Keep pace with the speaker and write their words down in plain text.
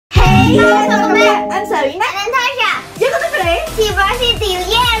and Savena and Thanisha. You're gonna play Seaboard City,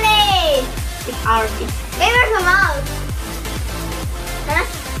 yay! It's our team. Maybe there's a mouse. Huh?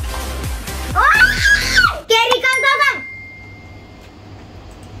 Ah! Gary, come.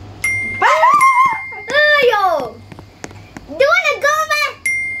 Yo! Do you wanna go, man?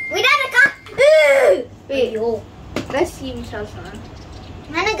 Without a car? Wait, let's see which house one.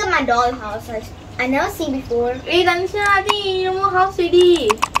 I'm gonna get my doll house. I never seen before. Hey, Thanisha, I think no more house ready.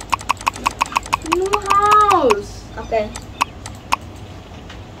 No house. Okay.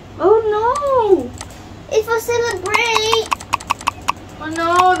 Oh no. It's for celebrate. Oh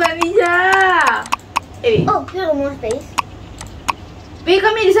no, Thanisha. Hey, Oh, here's more space. wait,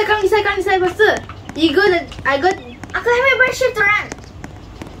 come here. Come inside first. You go I got. I can have my brush shift around.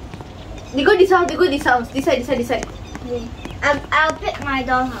 You go this house. This side. Okay. I'll pick my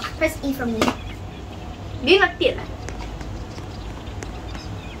doll house. Press E for me. Dia nak tiap lah.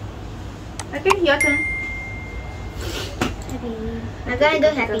 Okay, your turn. Happy. I'm gonna do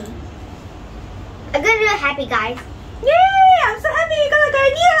happy. I'm gonna do happy, guys. Yay! I'm so happy because I got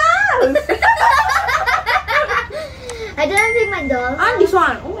a new house. I didn't pick my doll. And this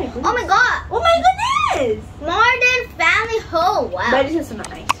one. Oh my goodness. Oh my god. Oh my goodness. More than family home. Wow. But this is not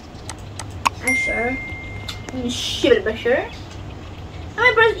nice. I'm sure. Shit, but sure. I'm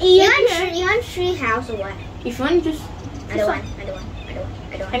gonna press E. You want tree house or what? If you want, just. I don't want.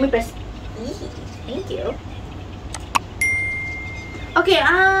 Let me press E. Thank you. Okay.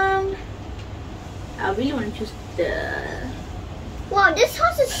 I really want to choose the. Wow, this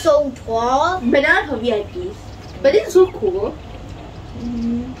house is so tall. But not for VIPs. But this is so cool.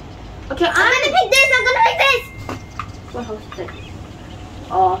 Okay, I'm gonna pick this. What house is that?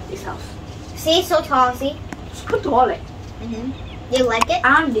 Oh, this house. See, so tall. See. Super tall, like. You like it?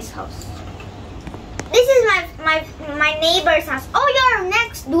 And this house. This is my neighbor's house. Oh, you're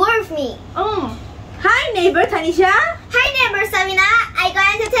next door with me. Oh. Hi, neighbor Thanisha. Hi, neighbor Savena. I'm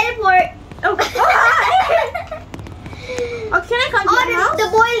going to teleport. Oh, hi. Oh, can I come to your house? The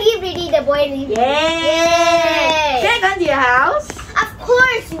boy leave already. The boy leave. Yay. Can I come to your house? Of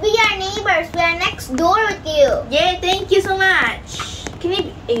course, we are neighbors. We are next door with you. Yay, thank you so much.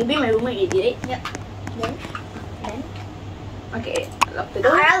 Can you be my roommate already, right? Yep. Then. Okay, lock the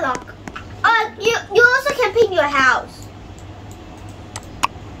door. I'll lock. You also can pick your house.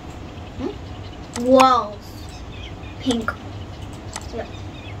 Walls. Pink. Yep.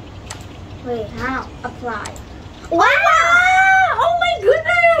 Wait, how? Apply. Wow! Oh my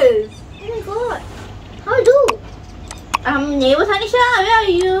goodness! Oh my god. How do? Neighbor Thanisha, where are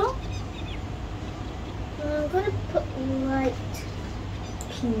you? I'm gonna put light.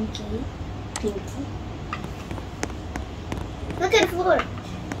 Pinky. Look at the floor.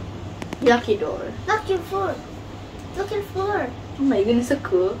 Lock your door. Look at the floor. Look at the floor. Oh my goodness, so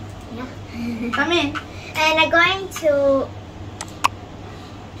cool. Yeah. Come in. And I'm going to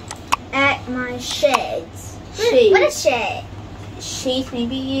add my shades. Shades. What is shade? Shades,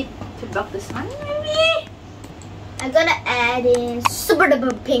 maybe to block the sun, maybe? I'm gonna add in super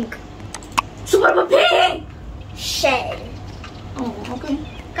duper pink Super pink! shade. Oh, okay.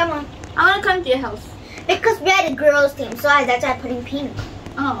 Come on. I wanna come to your house. Because we are the girls team, so that's why I'm putting pink.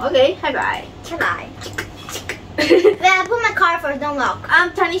 Oh, okay. Bye. Bye. Wait, I put my car first, don't lock.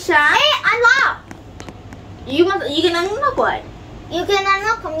 Thanisha. Hey, unlock! You can unlock what? You can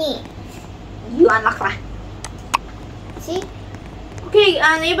unlock for me. You unlock lah. See? Okay,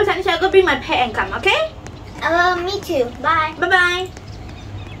 neighbor Thanisha, go bring my pet and come, okay? Me too. Bye. Bye.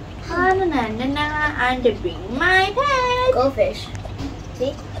 And bring my pet. Goldfish.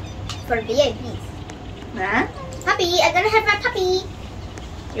 See? For VIPs. Huh? Puppy, I'm gonna have my puppy.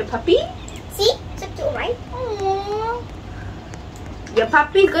 Your puppy? See? So cute, right? Aww. Your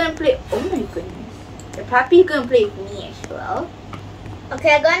puppy's gonna play. Oh my goodness. Your puppy's gonna play with me as well.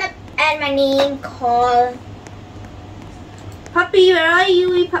 Okay, I'm gonna add my name called. Puppy, where are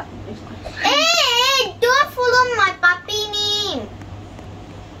you? Hey, don't follow my puppy name.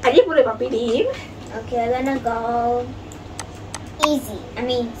 I didn't put a puppy name. Okay, I'm gonna go easy. I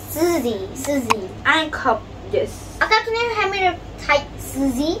mean, Suzy. I'm cop just. Okay, can you help me to type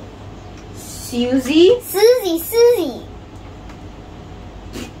Suzy? Suzy. Suzy. Safe.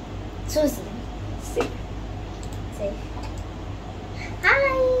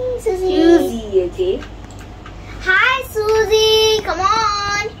 Hi, Suzy. Suzy, okay. Hi, Suzy. Come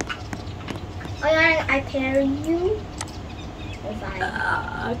on. Oh, yeah, I carry you. Oh, fine.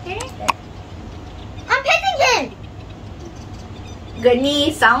 Okay. I'm petting him. Got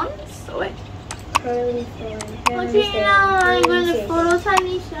any sounds? What? Curly fur. Okay, now I'm going to follow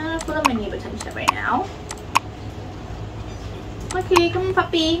Thanisha. Follow my neighbor Thanisha right now. Okay, come on,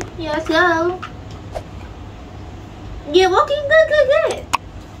 puppy. Let's go. You're walking good.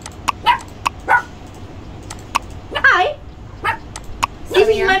 Hi. This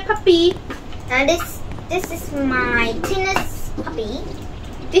is my puppy. And this is my thinnest puppy.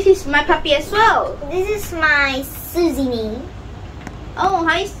 This is my puppy as well. This is my Susie name. Oh,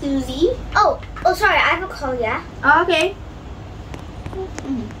 hi Susie. Oh, sorry, I have a call, yeah? Oh, okay.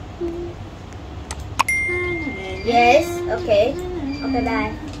 Yes, okay. Okay,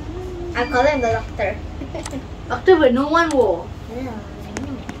 bye. I call him the doctor. Doctor, but no one will.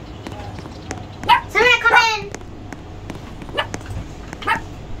 Yeah, Savena, come in.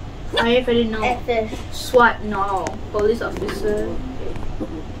 I already know. F. SWAT, no. Police officer.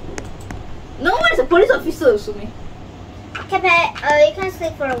 No one is a police officer, Sumi. Okay, pet. You can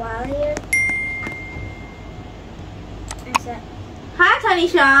sleep for a while here. Hi,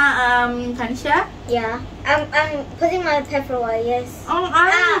 Thanisha. Thanisha. Yeah, I'm putting my pet for a while. Yes.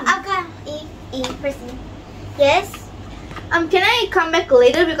 Okay. E. Press E. Yes. Can I come back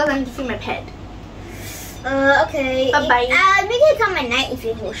later because I need to feed my pet? Okay. Bye. We can come at night if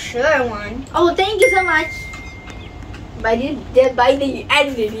you sure want. Oh, thank you so much. By the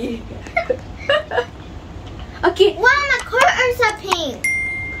end, really. Okay. Wow, my curtains are pink.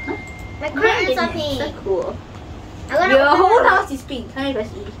 Huh? My curtains are pink. So cool. Your whole house is pink. Can I press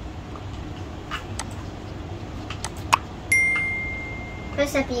E?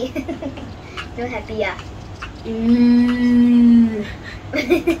 Press happy. No happy, yeah.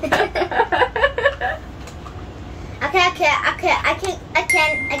 Okay.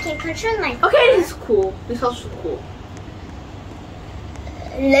 I can control my. Okay, this is cool. This house is cool.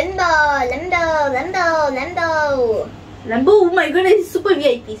 Limbo. Lambo, oh my goodness, it's super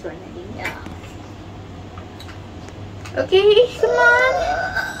VIP one, I think. Yeah. Okay, come on.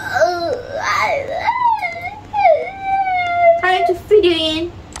 Time to feed you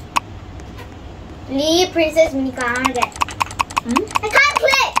in. Leave Princess Monica. I can't get. I can't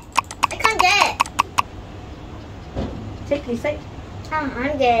click. I can't get. Check this side.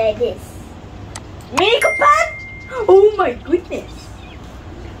 I'm get this. Monica Pat! Oh my goodness.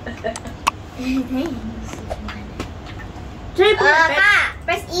 Try put my pet.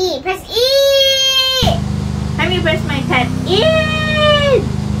 Press E. Press E. Let me press my pet in.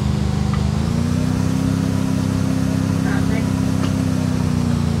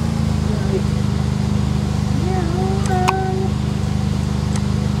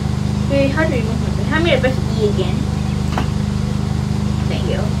 Okay, how do you remove my pet? How many press E again? Thank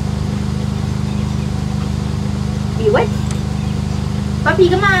you. Be what? Puppy,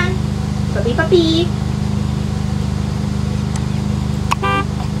 come on. Puppy.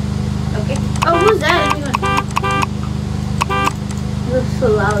 Okay. Oh, who's that? You're so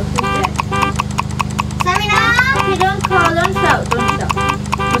loud. Who's that? Savena. Okay, don't call. Don't shout.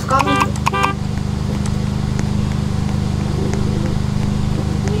 Just call me.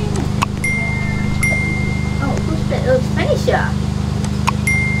 Oh, who's that? Oh, it's Thanisha.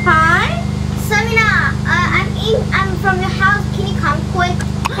 Hi. Savena, I'm from your house. Can you come quick?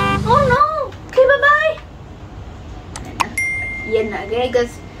 Oh no. Okay, bye-bye. Yeah,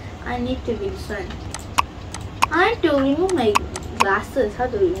 guys, I need to be sun. I need to remove my glasses. How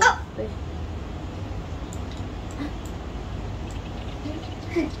do we remove it?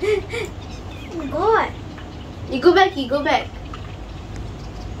 Oh my god. You go back.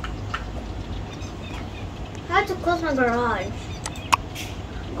 I have to close my garage.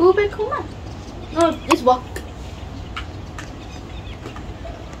 Go back, come on. No, just walk.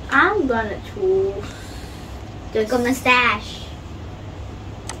 I'm gonna choose Just a mustache.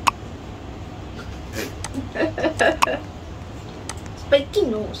 Spiky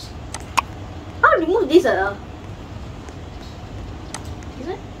nose. I'll remove this. Is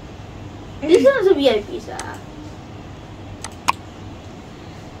it? This one's a VIP, sir.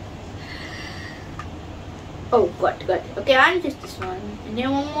 Oh, got. Okay, I need to choose this one. And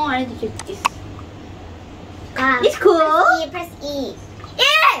then one more, I need to choose this. It's cool. Press E.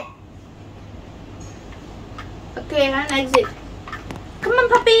 Yeah! Okay, I'm exit. Come on,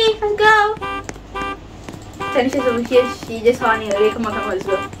 puppy, let's go. Tanisha's over here. She just running away. Come on, let's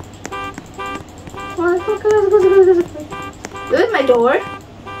go. Let's go. Where's my door?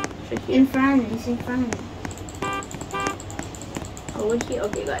 In front. It's in front. Over here.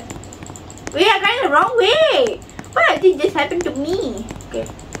 Okay, got it. We are going the wrong way. Why did this happen to me? Okay.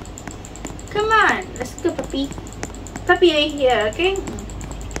 Come on, let's go, puppy. Puppy right here, okay?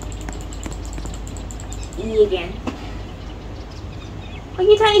 E again.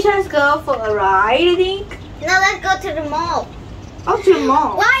 Okay, Tanisha, let's go for a ride, I think. No, let's go to the mall. Oh, to the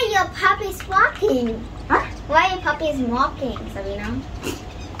mall. Why your puppy's walking? Huh? Why your puppy is walking, Savena?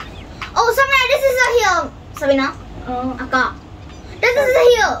 Oh, Savena, this is a hill, Savena. Aka. This is the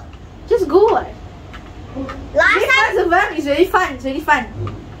hill. Just go. Last time. It's very fun. It's very fun.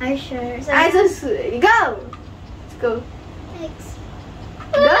 Are you sure? So Just go. Let's go. Thanks.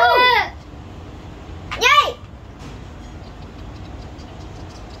 Go. Yay!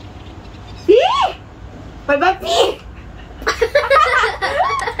 See? My puppy.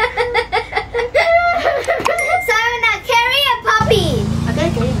 Savena, carry a puppy.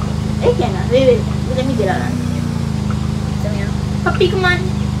 Okay. Wait. Let me get out. Savena. Puppy, come on.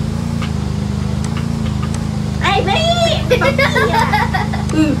 Hey, baby! Puppy,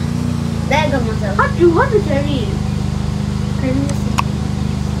 There go myself. How to carry?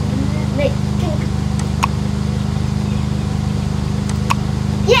 Wait.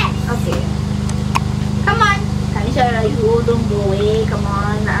 Yes. Okay. Come on. Thanisha, you don't go away. Come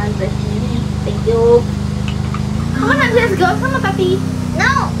on, I'm ready. Thank you. Come on, let's go. Come on, puppy.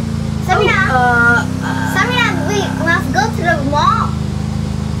 No. Savena. Savena, we must go to the mall.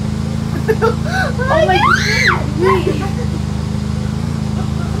 Oh my God.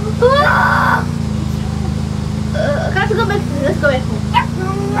 Let's go back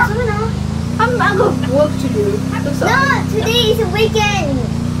home. Savena. I'm got work to do. No, today is a weekend.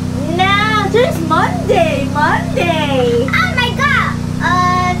 No, today's Monday. Oh my God.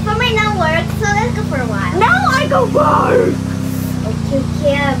 For me now work, so let's go for a while. No, I go work.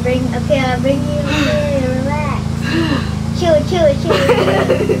 Okay, I'll bring you here. Relax. Chill.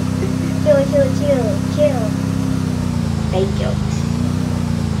 Thank you.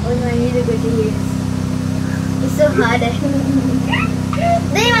 Oh no, I need to go to here. It's so hard.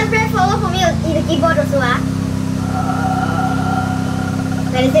 Then you must press follow for me on the keyboard also, ah?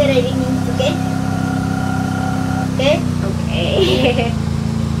 That is it, ready means, okay? Okay.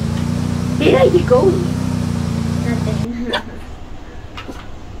 Where are you going? Nothing.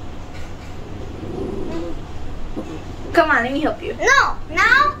 Come on, let me help you. No!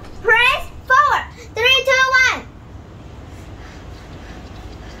 Now, press forward. 3, 2, 1.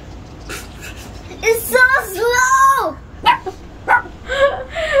 It's so slow!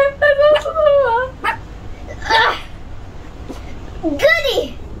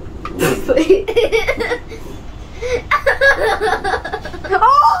 Goody!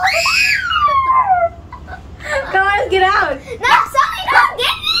 Come on, get out. No, sorry, no,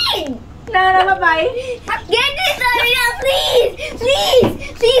 get in! No, bye-bye. Get in, Thanisha, please!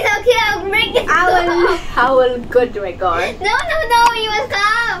 Please, okay, I'll break it. I will go to my car. No, you must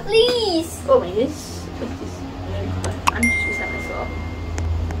come, please. Oh my goodness. What's this? I'm just at myself.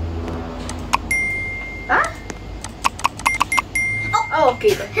 Huh? Oh,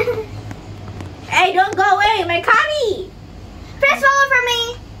 okay. Hey, don't go away, my carry. Press forward for me.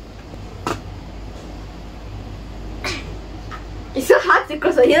 It's so hard to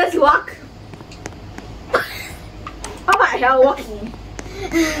cross here. Let's walk. How about hell walking?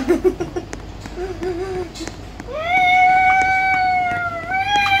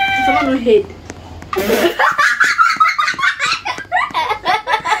 Someone will hit.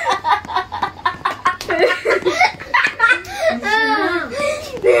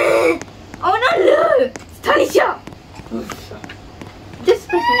 Oh no, look! It's Thanisha! Just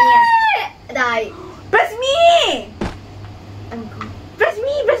press me. Die. Press me! I'm cool. Press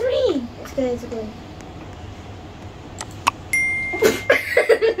me! It's good.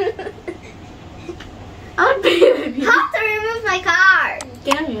 I'll pay baby. How to remove my card?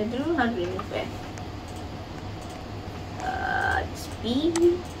 Can you do how to remove it? Speed.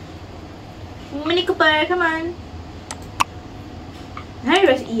 Mini Cooper, come on. How do you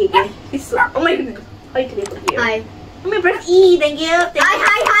press E again? It's so, oh my goodness. How do you click here? Hi. Let me press E, thank you. Hi.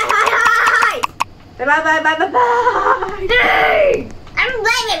 Bye. Hey! I'm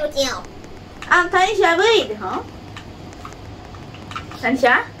playing with you. Thanisha, wait, huh?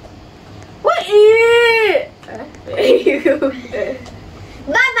 Thanisha? What?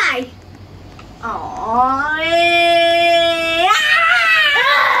 Bye. Aww.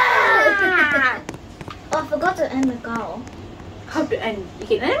 Oh, I forgot to end the call. How to end? You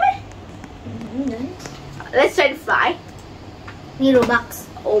can end it? Then. Let's try to fly. Need Roblox.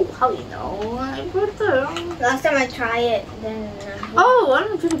 Oh, how you know? I put the... Last time I tried it, then. Oh, why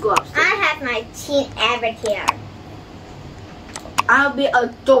don't you go upstairs? I have my teen avatar. I'll be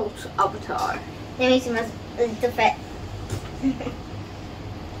adult avatar. That makes you must little fat.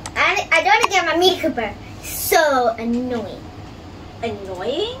 I don't get my Mini Cooper. So annoying.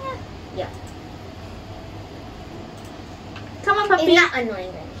 Annoying? Yeah. Come on, puppy. It's not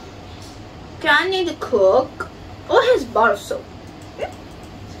annoying. Do I need to cook? Oh, his bar of soap.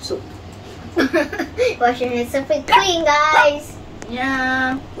 Soap. Wash your hands so clean, guys.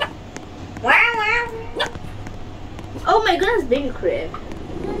 Yeah. Oh my goodness, baby crib.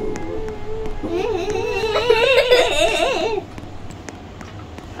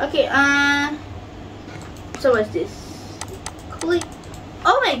 Okay, so what's this? Click.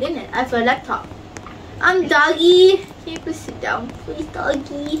 Oh my goodness, I have a laptop. Doggy. Can you please sit down? Please,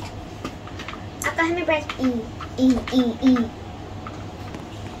 doggy. Let me press E. E.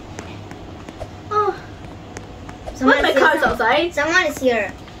 Oh. What's my car's outside? Someone is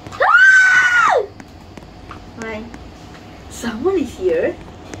here. Ah! Why? Someone is here?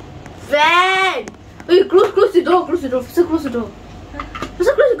 Van! Wait, close the door, close the door. So close the door.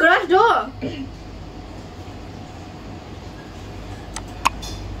 So close the garage door.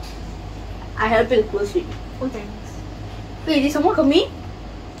 I help you close it. Oh, thanks. Wait, is someone coming?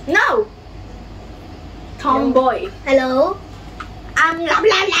 No! Tomboy. Hello? I'm la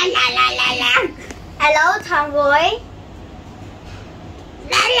la la la la la la. Hello, tomboy?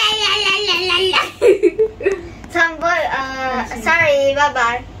 La la la la la la la. Tomboy, sorry,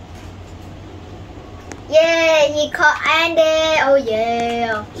 bye-bye. Yeah, he caught Andy. Oh,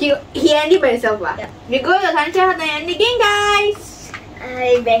 yeah. He ended by himself, lah. Yeah. We go to Thanisha and end again, guys.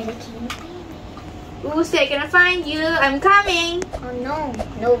 I bet he can. Ooh, say, can I find you? I'm coming. Oh, no.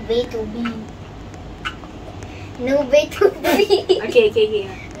 No way to be. No way to be. Okay. Wait,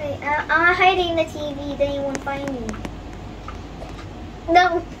 I'm hiding in the TV, then you won't find me.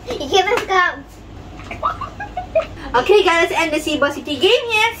 No, you can't come. Okay, guys, let's end the Seaboard City game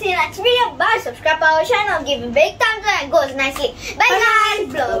here. See you next video. Bye. Subscribe our channel. Give a big thumbs up and go nicely. Bye,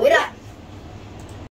 guys. Blow it up.